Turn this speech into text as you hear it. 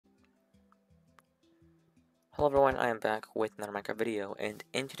Hello everyone, I am back with another Minecraft video, and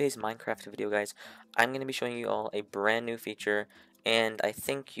in today's Minecraft video, guys, I'm going to be showing you all a brand new feature, and I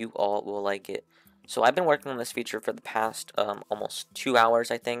think you all will like it. So I've been working on this feature for the past almost 2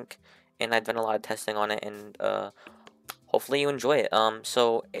 hours, I think, and I've done a lot of testing on it, and hopefully you enjoy it.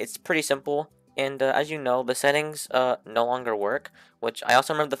 So it's pretty simple, and as you know, the settings no longer work, which I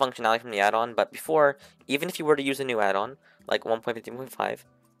also remember the functionality from the add-on, but before, even if you were to use a new add-on, like 1.15.5,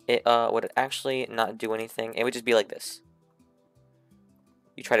 it would actually not do anything. It would just be like this.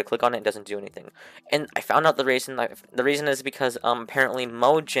 You try to click on it, it doesn't do anything. And I found out the reason. The reason is because apparently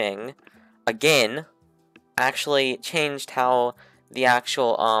Mojang, again, actually changed how the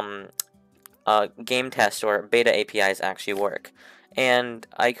actual game test or beta APIs actually work, and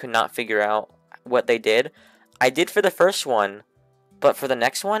I could not figure out what they did. I did for the first one, but for the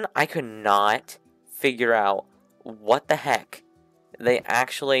next one, I could not figure out what the heck they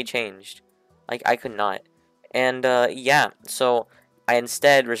actually changed. Like, I could not. And, yeah, so I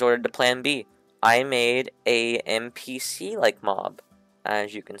instead resorted to plan B. I made a NPC-like mob,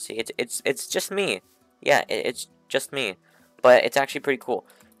 as you can see. It's just me. Yeah, it's just me. But it's actually pretty cool.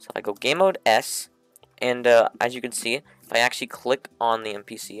 So if I go game mode S, and, as you can see, if I actually click on the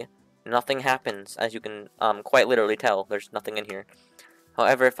NPC, nothing happens. As you can, quite literally tell, there's nothing in here.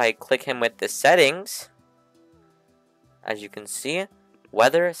 However, if I click him with the settings, as you can see,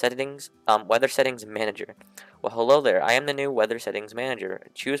 weather settings manager. Well, hello there. I am the new weather settings manager.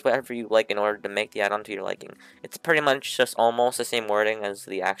 Choose whatever you like in order to make the add-on to your liking. It's pretty much just almost the same wording as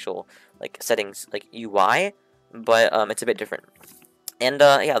the actual like settings like UI, but it's a bit different. And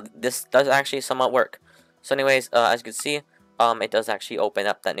yeah, this does actually somewhat work. So anyways, as you can see, it does actually open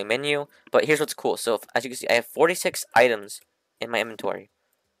up that new menu. But here's what's cool. So as you can see, I have 46 items in my inventory.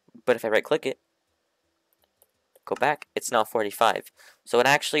 But if I right click it, go back, it's now 45. So it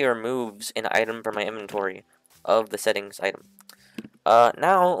actually removes an item from my inventory of the settings item.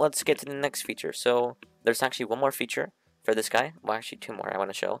 Now let's get to the next feature. So there's actually one more feature for this guy. Well, actually two more I want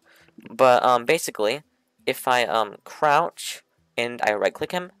to show. But basically, if I crouch and I right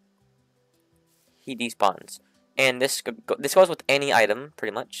click him, he despawns. And this goes with any item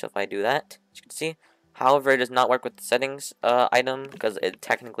pretty much. So if I do that, as you can see. However, it does not work with the settings item because it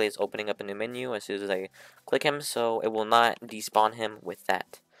technically is opening up a new menu as soon as I click him, so it will not despawn him with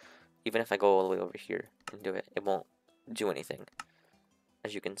that. Even if I go all the way over here and do it, it won't do anything,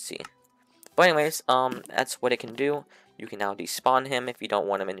 as you can see. But anyways, that's what it can do. You can now despawn him if you don't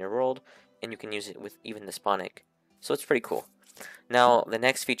want him in your world, and you can use it with even the spawn egg. So it's pretty cool. Now, the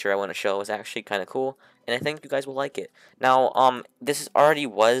next feature I want to show is actually kind of cool, and I think you guys will like it. Now, this already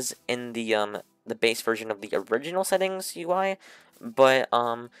was in the base version of the original settings UI, but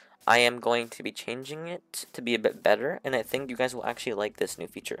I am going to be changing it to be a bit better, and I think you guys will actually like this new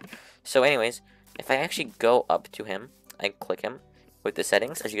feature. So anyways, if I actually go up to him, I click him with the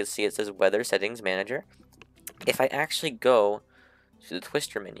settings, as you can see it says Weather Settings Manager. If I actually go to the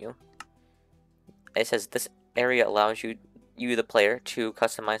Twister menu, it says this area allows you the player to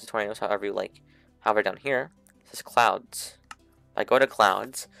customize the tornadoes however you like. However, down here, it says Clouds. If I go to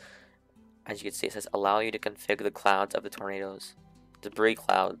Clouds, as you can see, it says allow you to configure the clouds of the tornadoes, debris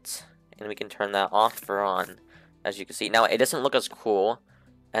clouds, and we can turn that off or on, as you can see. Now, it doesn't look as cool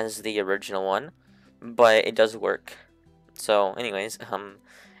as the original one, but it does work. So, anyways,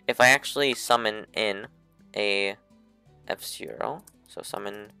 if I actually summon in a F0, so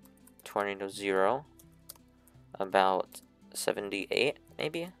summon tornado 0, about 78,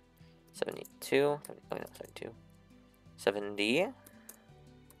 maybe? 72, oh no, 72, 70,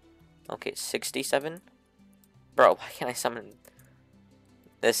 okay, 67? Bro, why can't I summon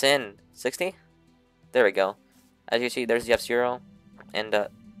this in? 60? There we go. As you see, there's the F0, and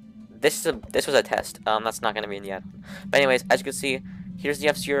this was a test. That's not gonna be in the add-on. But anyways, as you can see, here's the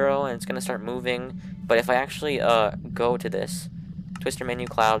F0, and it's gonna start moving. But if I actually go to this Twister menu,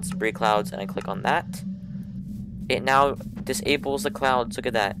 clouds, debris clouds, and I click on that, it now disables the clouds. Look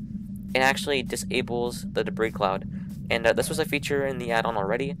at that. It actually disables the debris cloud. And this was a feature in the add-on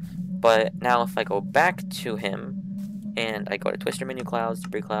already. But now if I go back to him, and I go to Twister menu, clouds,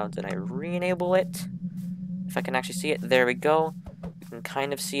 debris clouds, and I re-enable it, if I can actually see it, there we go. You can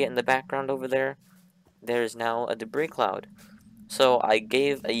kind of see it in the background over there. There's now a debris cloud. So I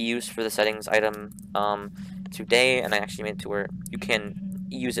gave a use for the settings item today, and I actually made it to where you can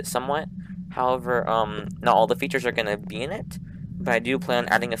use it somewhat. However, not all the features are going to be in it, but I do plan on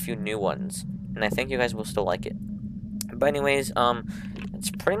adding a few new ones, and I think you guys will still like it. But anyways,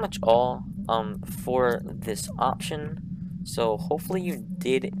 that's pretty much all for this option. So hopefully you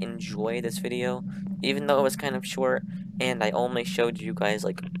did enjoy this video, even though it was kind of short. and I only showed you guys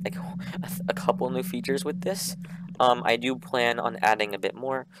like a couple new features with this. I do plan on adding a bit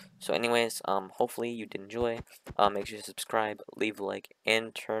more. So anyways, hopefully you did enjoy. Make sure to subscribe, leave a like,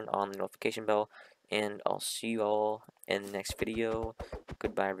 and turn on the notification bell. And I'll see you all in the next video.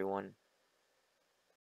 Goodbye, everyone.